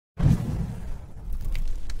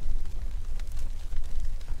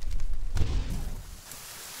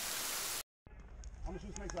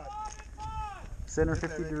Center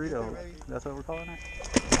 50 Dorito. That's what we're calling it?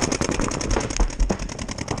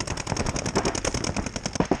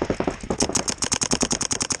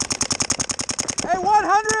 Hey,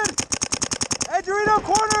 100! Hey, Dorito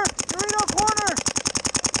corner! Dorito corner!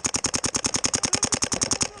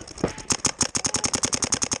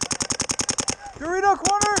 Dorito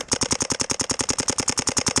corner!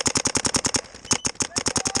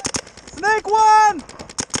 Snake one!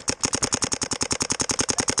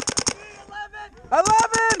 11!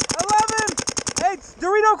 Hey,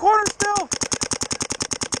 Dorito corner still!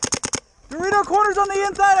 Dorito corner's on the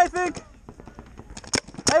inside, I think.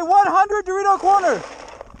 Hey, 100 Dorito corner!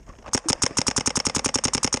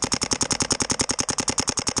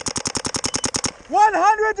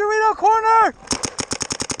 $100 Dorito corner!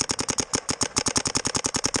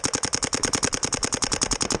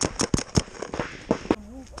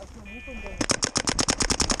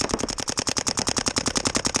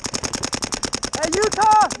 Hey,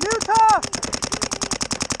 Utah!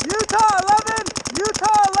 11!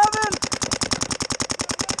 Utah 11!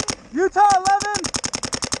 Utah 11!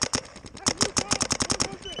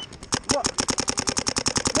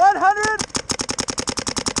 100!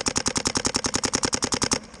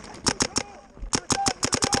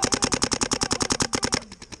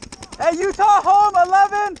 Hey, Utah home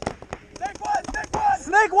 11!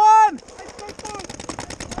 Snake one!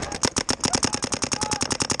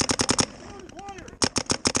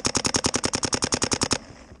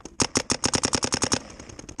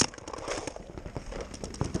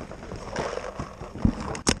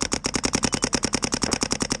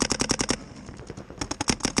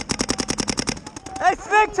 Hey,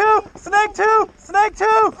 snake two! Snake two! Snake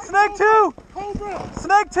two! Snake two! Cobra!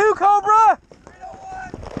 Snake two, Cobra!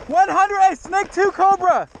 100! Hey, snake two,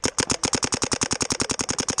 Cobra!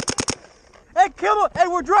 Hey, kill him! Hey,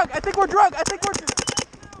 we're drunk! I think we're drunk!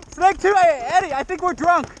 Snake two! Hey, Eddie, I think we're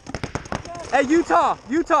drunk! Hey, Utah!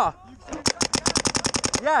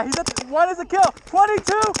 Yeah, he's at the, one is a kill!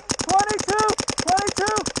 22!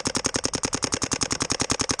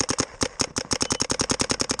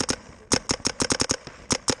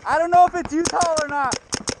 I don't know if it's Utah or not,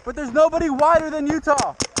 but there's nobody wider than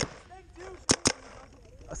Utah.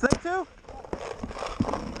 Snake two?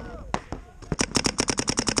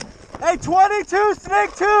 Hey, 22,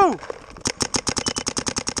 snake two!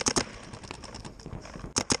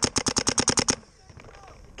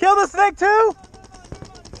 Kill the snake two!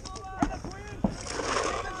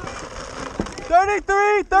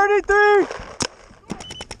 33!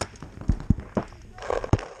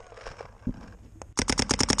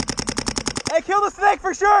 Hey, kill the snake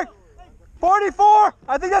for sure! 44!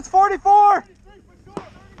 I think that's 44!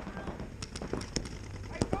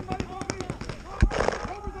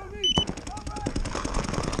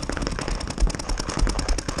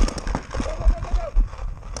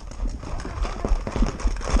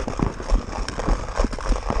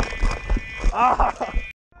 Ah!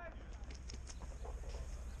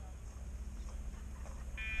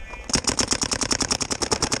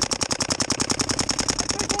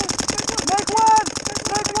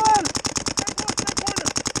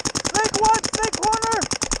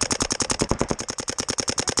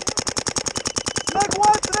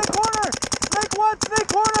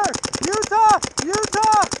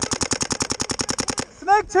 Utah!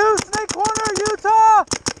 Snake two, snake corner, Utah!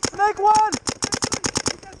 Snake one!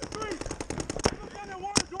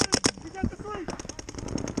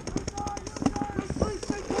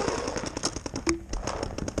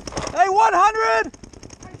 Hey, 100!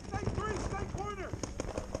 Hey, snake three, snake corner!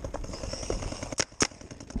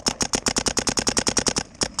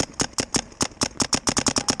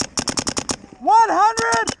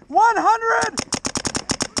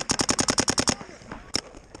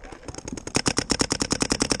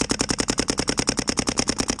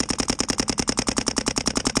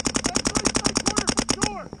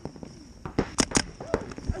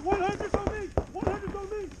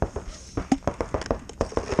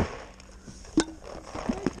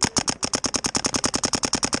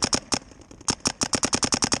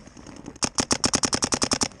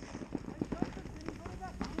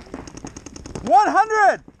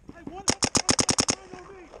 100!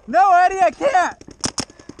 No, Eddie, I can't.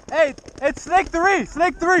 Hey, it's snake three.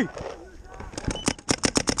 Snake three.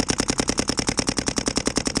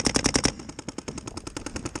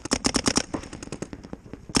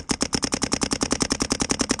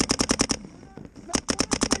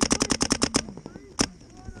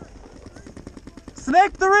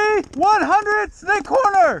 Snake three, 100, snake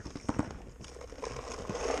corner.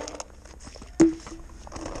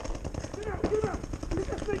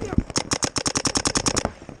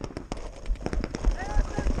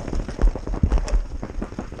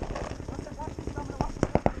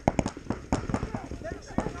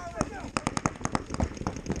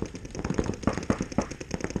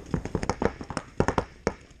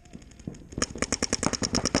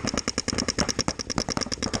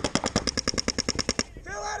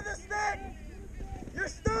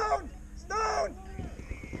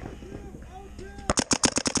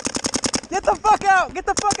 get the fuck out! Get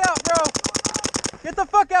the fuck out, bro! Get the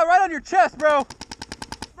fuck out right on your chest, bro!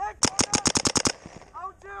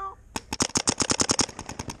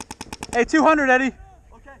 Hey, 200, Eddie.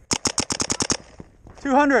 Okay.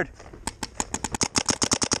 200.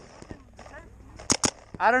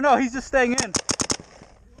 I don't know, he's just staying in.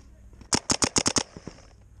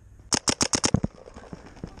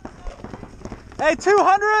 Hey,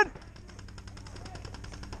 200!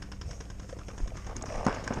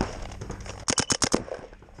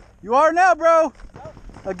 You are now, bro.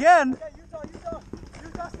 Again. Okay,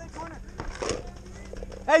 Utah, snake corner.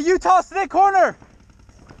 Hey, Utah, snake corner.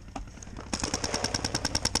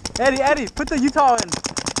 Eddie, put the Utah in.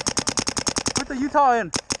 Put the Utah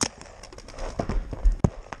in.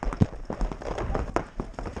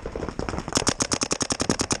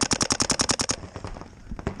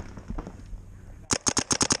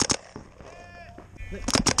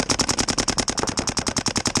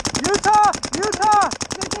 Utah!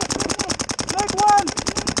 Snake 1!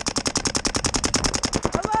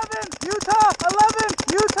 11! Utah! 11!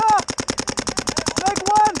 Utah! Snake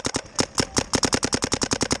 1!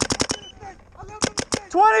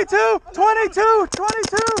 22! 22!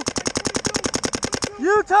 22!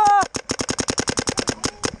 Utah!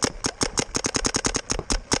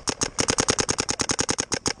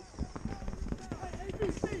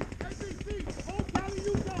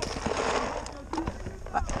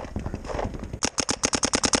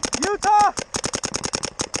 Utah!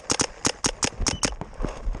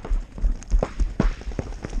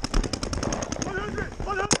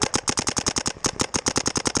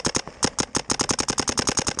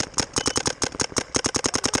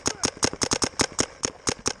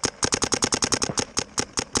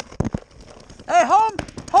 Hey, home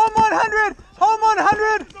 100! Home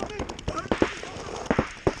 100!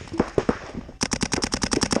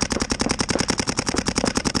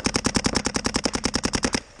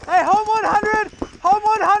 Hey, home 100! Home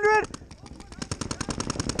 100!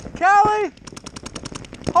 Callie!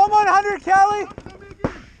 Home 100, Callie!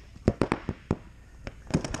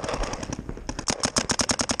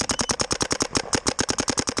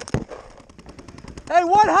 Hey,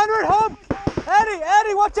 100 home!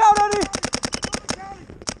 Eddie, watch out, Eddie!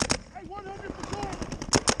 Hey, 100 for sure.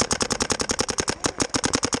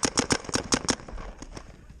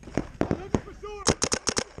 100 for sure.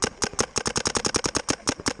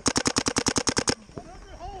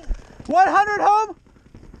 100 home. 100 home?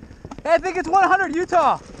 Hey, I think it's 100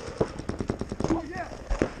 Utah. Oh, yeah.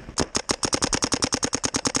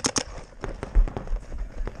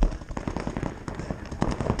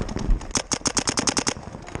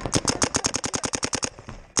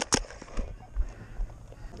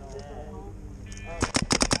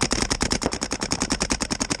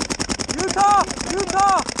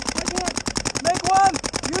 Utah! Snake 1!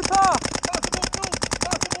 Utah!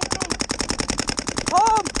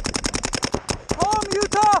 Home! Home,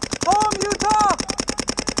 Utah! Home, Utah!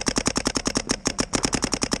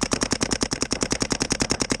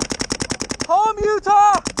 Home,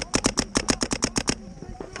 Utah!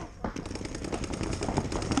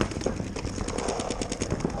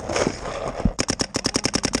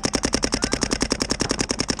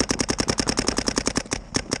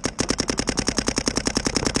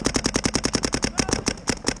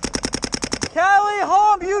 Callie,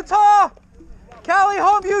 home, Utah! Callie,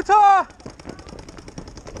 home, Utah!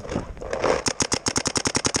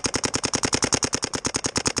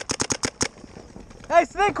 Hey,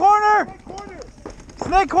 snake corner!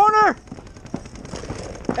 Snake corner!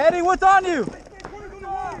 Eddie, what's on you?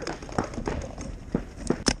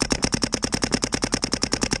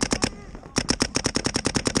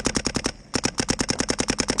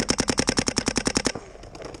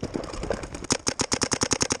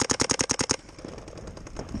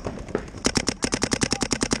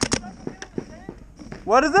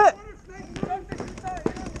 What is it?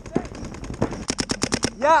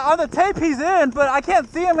 Yeah, on the tape he's in, but I can't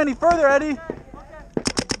see him any further, Eddie.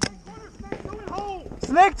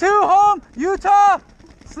 Snake 2 home, Utah.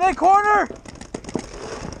 Snake corner.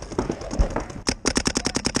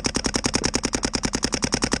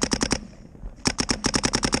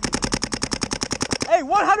 Hey,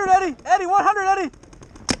 100, Eddie. Eddie, 100, Eddie.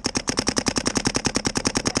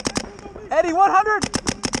 Eddie, 100.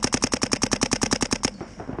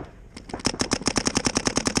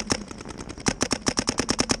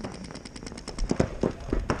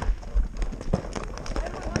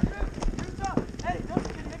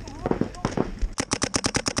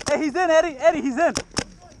 Hey, he's in, Eddie. Eddie, he's in.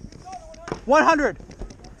 100.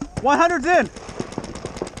 100's in.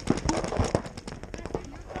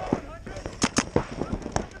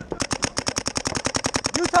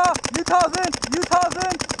 Utah. Utah's in. Utah's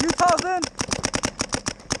in. Utah's in.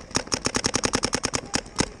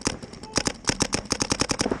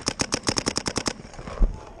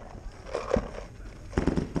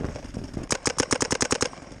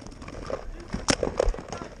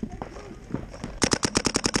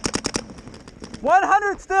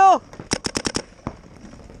 $100 still.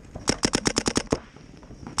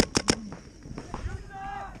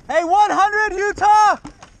 Hey, 100 Utah.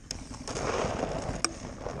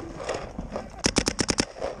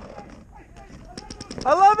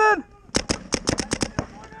 $11.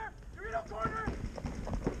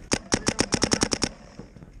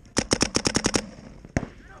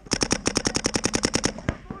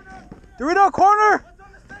 Dorito corner.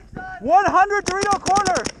 100 Dorito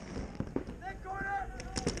corner.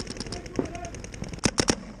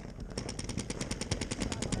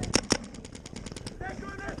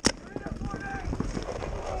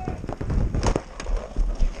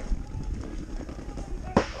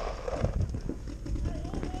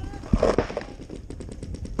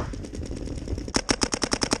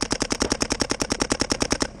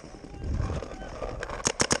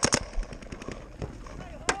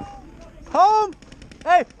 Home.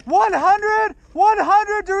 Hey, 100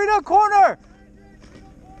 Dorito corner.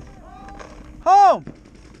 Home.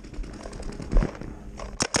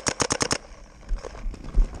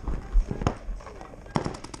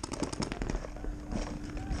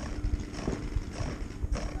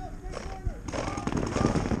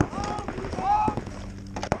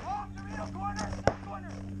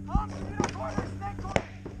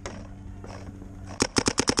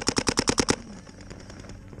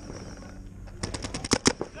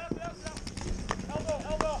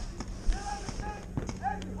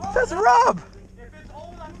 That's Rob. If it's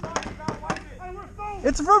old, I'm sorry, not wipe it.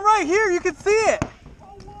 It's from right here. You can see it.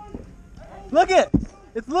 Look it.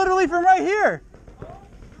 It's literally from right here.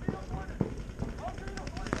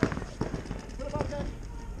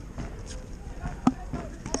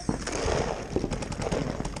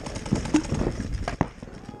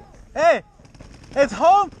 Hey, it's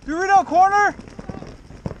home Dorito corner.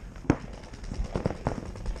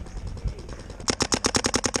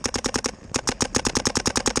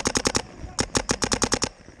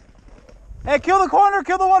 Hey, kill the corner,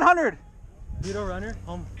 kill the 100. Dorito runner,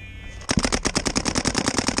 home.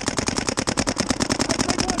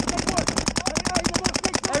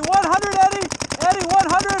 Hey, 100, Eddie. Eddie,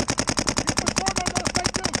 100.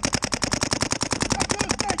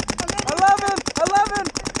 11.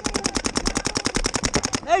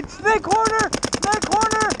 Hey, snake corner.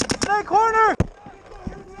 Snake corner.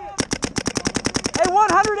 Hey,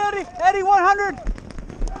 100, Eddie. Eddie, 100.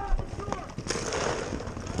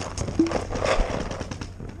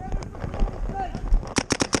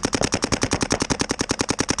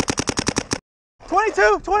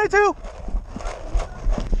 $22.